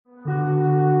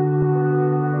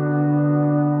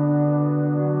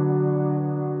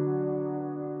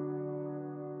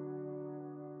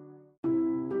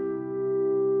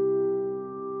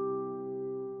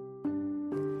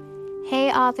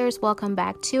authors, welcome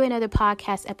back to another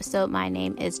podcast episode. My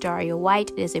name is Daria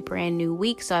White. It is a brand new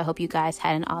week, so I hope you guys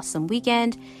had an awesome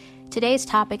weekend. Today's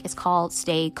topic is called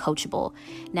Stay Coachable.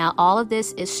 Now, all of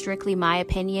this is strictly my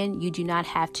opinion. You do not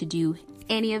have to do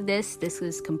any of this. This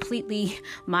is completely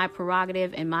my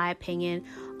prerogative and my opinion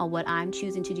on what I'm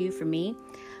choosing to do for me.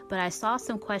 But I saw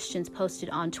some questions posted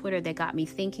on Twitter that got me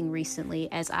thinking recently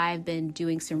as I've been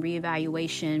doing some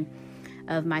reevaluation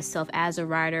of myself as a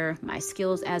writer, my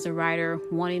skills as a writer,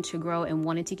 wanting to grow and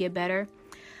wanting to get better.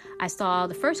 I saw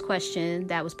the first question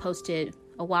that was posted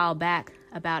a while back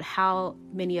about how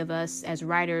many of us as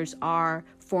writers are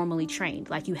formally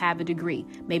trained, like you have a degree.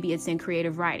 Maybe it's in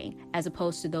creative writing, as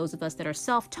opposed to those of us that are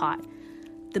self-taught.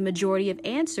 The majority of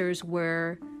answers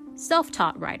were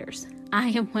self-taught writers. I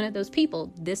am one of those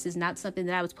people. This is not something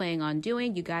that I was planning on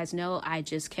doing. You guys know I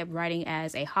just kept writing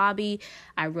as a hobby.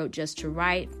 I wrote just to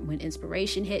write when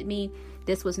inspiration hit me.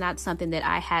 This was not something that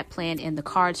I had planned in the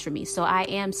cards for me. So I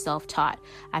am self-taught.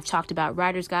 I've talked about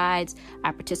writer's guides.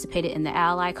 I participated in the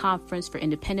Ally Conference for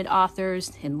independent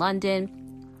authors in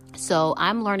London. So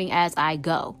I'm learning as I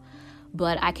go.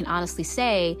 But I can honestly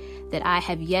say that I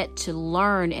have yet to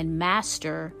learn and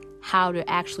master how to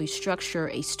actually structure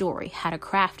a story, how to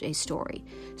craft a story.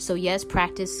 So yes,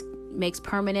 practice makes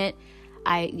permanent.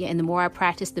 And the more I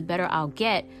practice, the better I'll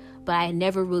get. But I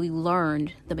never really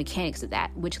learned the mechanics of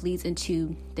that, which leads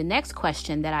into the next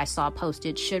question that I saw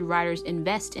posted. Should writers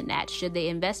invest in that? Should they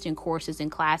invest in courses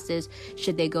and classes?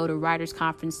 Should they go to writers'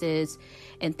 conferences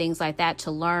and things like that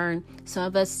to learn? Some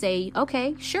of us say,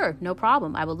 okay, sure, no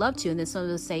problem. I would love to. And then some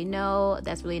of us say, no,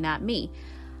 that's really not me.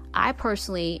 I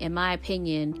personally, in my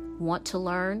opinion, want to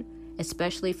learn,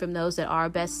 especially from those that are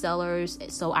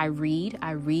bestsellers. So I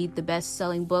read the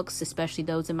best-selling books, especially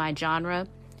those in my genre.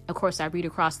 Of course, I read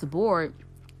across the board,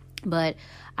 but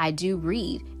I do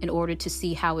read in order to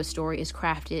see how a story is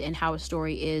crafted and how a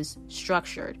story is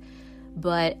structured.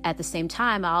 But at the same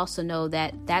time, I also know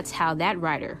that that's how that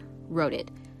writer wrote it.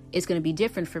 It's going to be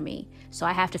different for me. So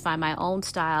I have to find my own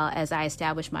style as I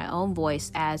establish my own voice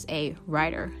as a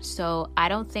writer. So I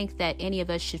don't think that any of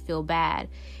us should feel bad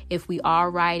if we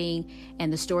are writing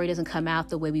and the story doesn't come out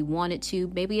the way we want it to.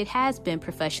 Maybe it has been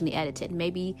professionally edited.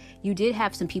 Maybe you did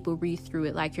have some people read through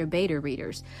it, like your beta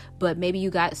readers, but maybe you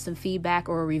got some feedback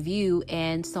or a review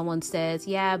and someone says,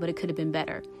 yeah, but it could have been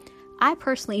better. I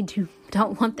personally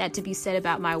don't want that to be said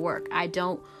about my work. I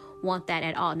don't want that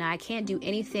at all. Now, I can't do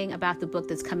anything about the book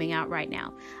that's coming out right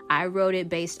now. I wrote it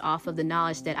based off of the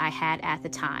knowledge that I had at the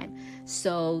time.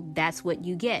 So that's what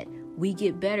you get. We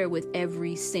get better with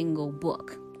every single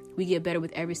book. We get better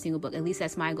with every single book. At least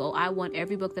that's my goal. I want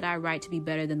every book that I write to be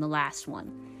better than the last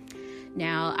one.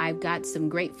 Now, I've got some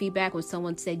great feedback when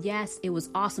someone said, yes, it was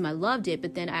awesome. I loved it.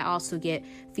 But then I also get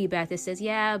feedback that says,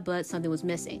 yeah, but something was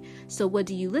missing. So what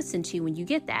do you listen to when you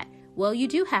get that? Well, you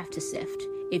do have to sift.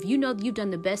 If you know you've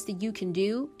done the best that you can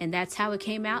do and that's how it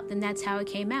came out, then that's how it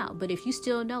came out. But if you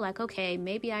still know, like, okay,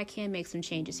 maybe I can make some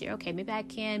changes here. Okay, maybe I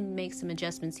can make some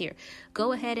adjustments here.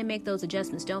 Go ahead and make those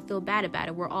adjustments. Don't feel bad about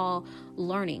it. We're all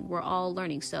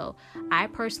learning. So I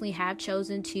personally have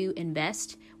chosen to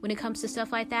invest when it comes to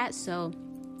stuff like that. So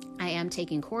I am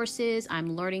taking courses.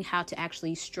 I'm learning how to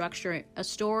actually structure a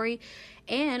story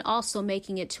and also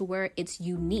making it to where it's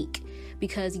unique.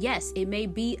 Because yes, it may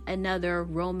be another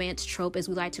romance trope, as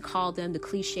we like to call them, the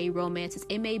cliche romances.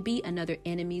 It may be another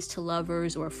enemies to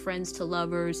lovers or friends to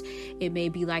lovers. It may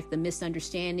be like the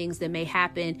misunderstandings that may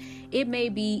happen. It may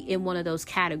be in one of those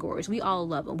categories. We all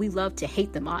love them. We love to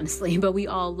hate them, honestly, but we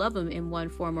all love them in one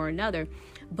form or another.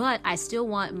 But I still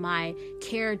want my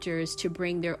characters to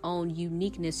bring their own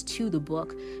uniqueness to the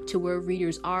book, to where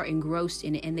readers are engrossed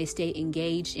in it and they stay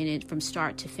engaged in it from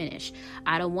start to finish.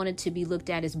 I don't want it to be looked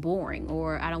at as boring,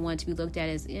 or I don't want it to be looked at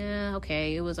as,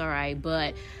 okay, it was all right,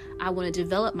 but I want to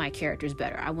develop my characters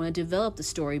better. I want to develop the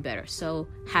story better. So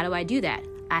how do I do that?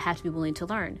 I have to be willing to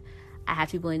learn. I have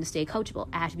to be willing to stay coachable.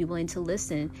 I have to be willing to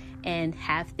listen and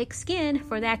have thick skin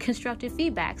for that constructive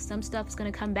feedback. Some stuff is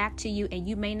going to come back to you and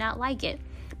you may not like it.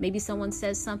 Maybe someone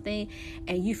says something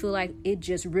and you feel like it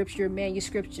just rips your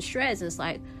manuscript to shreds. And it's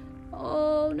like,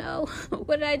 oh no,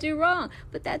 what did I do wrong?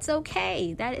 But that's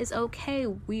okay. That is okay.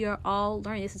 We are all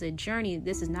learning. This is a journey.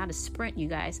 This is not a sprint, you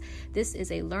guys. This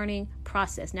is a learning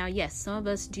process. Now, yes, some of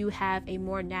us do have a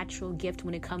more natural gift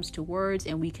when it comes to words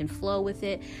and we can flow with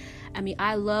it. I mean,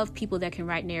 I love people that can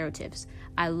write narratives.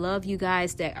 I love you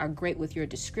guys that are great with your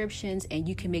descriptions and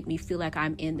you can make me feel like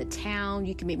I'm in the town.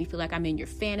 You can make me feel like I'm in your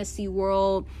fantasy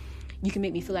world. You can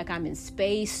make me feel like I'm in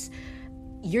space.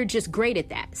 you're just great at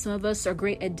that. Some of us are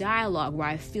great at dialogue, where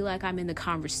I feel like I'm in the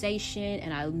conversation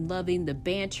and I'm loving the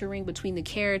bantering between the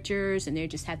characters and they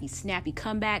just have these snappy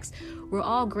comebacks. We're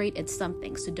all great at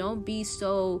something. So don't be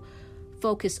so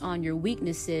focused on your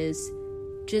weaknesses.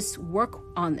 Just work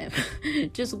on them.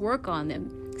 Just work on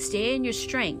them. Stay in your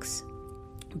strengths,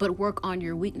 but work on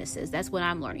your weaknesses. That's what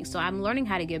I'm learning. So I'm learning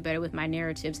how to get better with my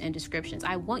narratives and descriptions.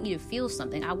 I want you to feel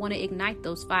something. I want to ignite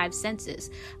those 5 senses.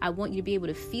 I want you to be able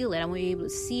to feel it. I want you to be able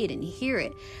to see it and hear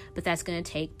it. But that's going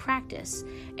to take practice.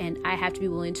 And I have to be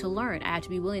willing to learn. I have to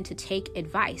be willing to take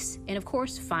advice. And of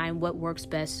course, find what works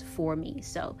best for me.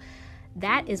 So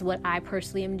that is what I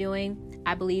personally am doing.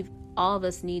 I believe all of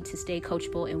us need to stay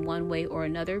coachable in one way or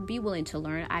another. Be willing to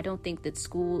learn. I don't think that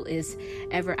school is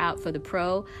ever out for the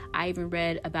pro. I even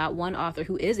read about one author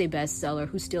who is a bestseller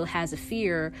who still has a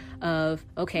fear of,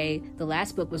 okay, the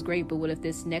last book was great, but what if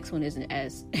this next one isn't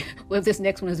as, what if this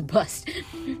next one is a bust?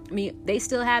 I mean, they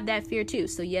still have that fear too.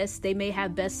 So yes, they may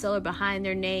have bestseller behind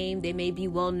their name. They may be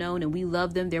well known and we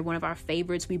love them. They're one of our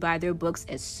favorites. We buy their books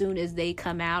as soon as they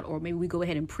come out, or maybe we go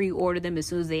ahead and pre-order them as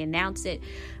soon as they announce it.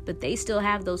 But they still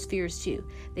have those fears too.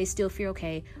 They still fear,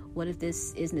 okay, what if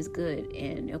this isn't as good?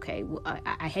 And okay, well,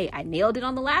 I nailed it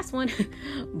on the last one,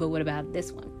 but what about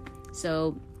this one?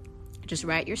 So just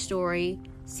write your story,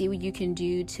 see what you can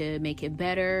do to make it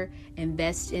better,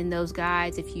 invest in those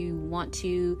guides. If you want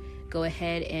to, go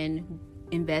ahead and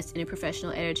invest in a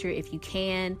professional editor if you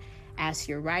can. Ask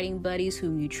your writing buddies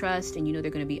whom you trust and you know they're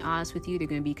going to be honest with you, they're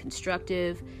going to be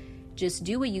constructive. Just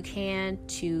do what you can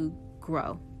to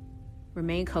grow.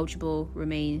 Remain coachable,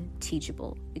 remain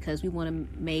teachable, because we want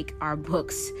to make our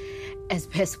books as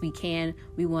best we can.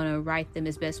 We want to write them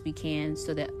as best we can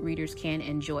so that readers can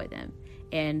enjoy them.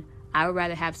 And I would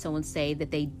rather have someone say that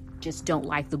they just don't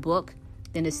like the book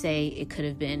than to say it could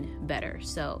have been better.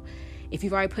 So if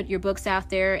you've already put your books out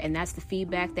there and that's the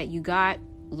feedback that you got,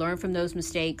 learn from those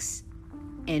mistakes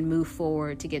and move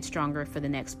forward to get stronger for the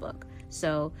next book.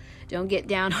 So don't get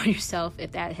down on yourself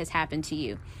if that has happened to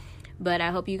you. But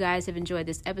I hope you guys have enjoyed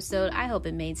this episode. I hope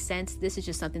it made sense. This is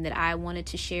just something that I wanted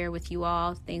to share with you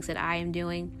all, things that I am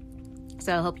doing.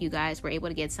 So I hope you guys were able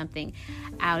to get something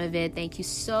out of it. Thank you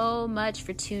so much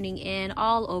for tuning in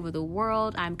all over the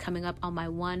world. I'm coming up on my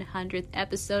 100th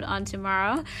episode on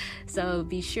tomorrow. So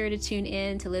be sure to tune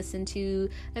in to listen to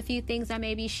a few things I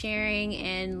may be sharing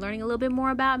and learning a little bit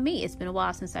more about me. It's been a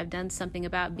while since I've done something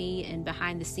about me and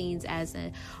behind the scenes as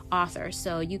an author.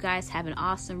 So you guys have an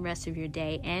awesome rest of your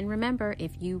day. And remember,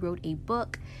 if you wrote a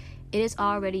book, it is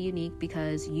already unique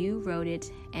because you wrote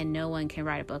it and no one can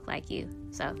write a book like you.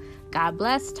 So God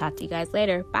bless. Talk to you guys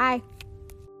later. Bye.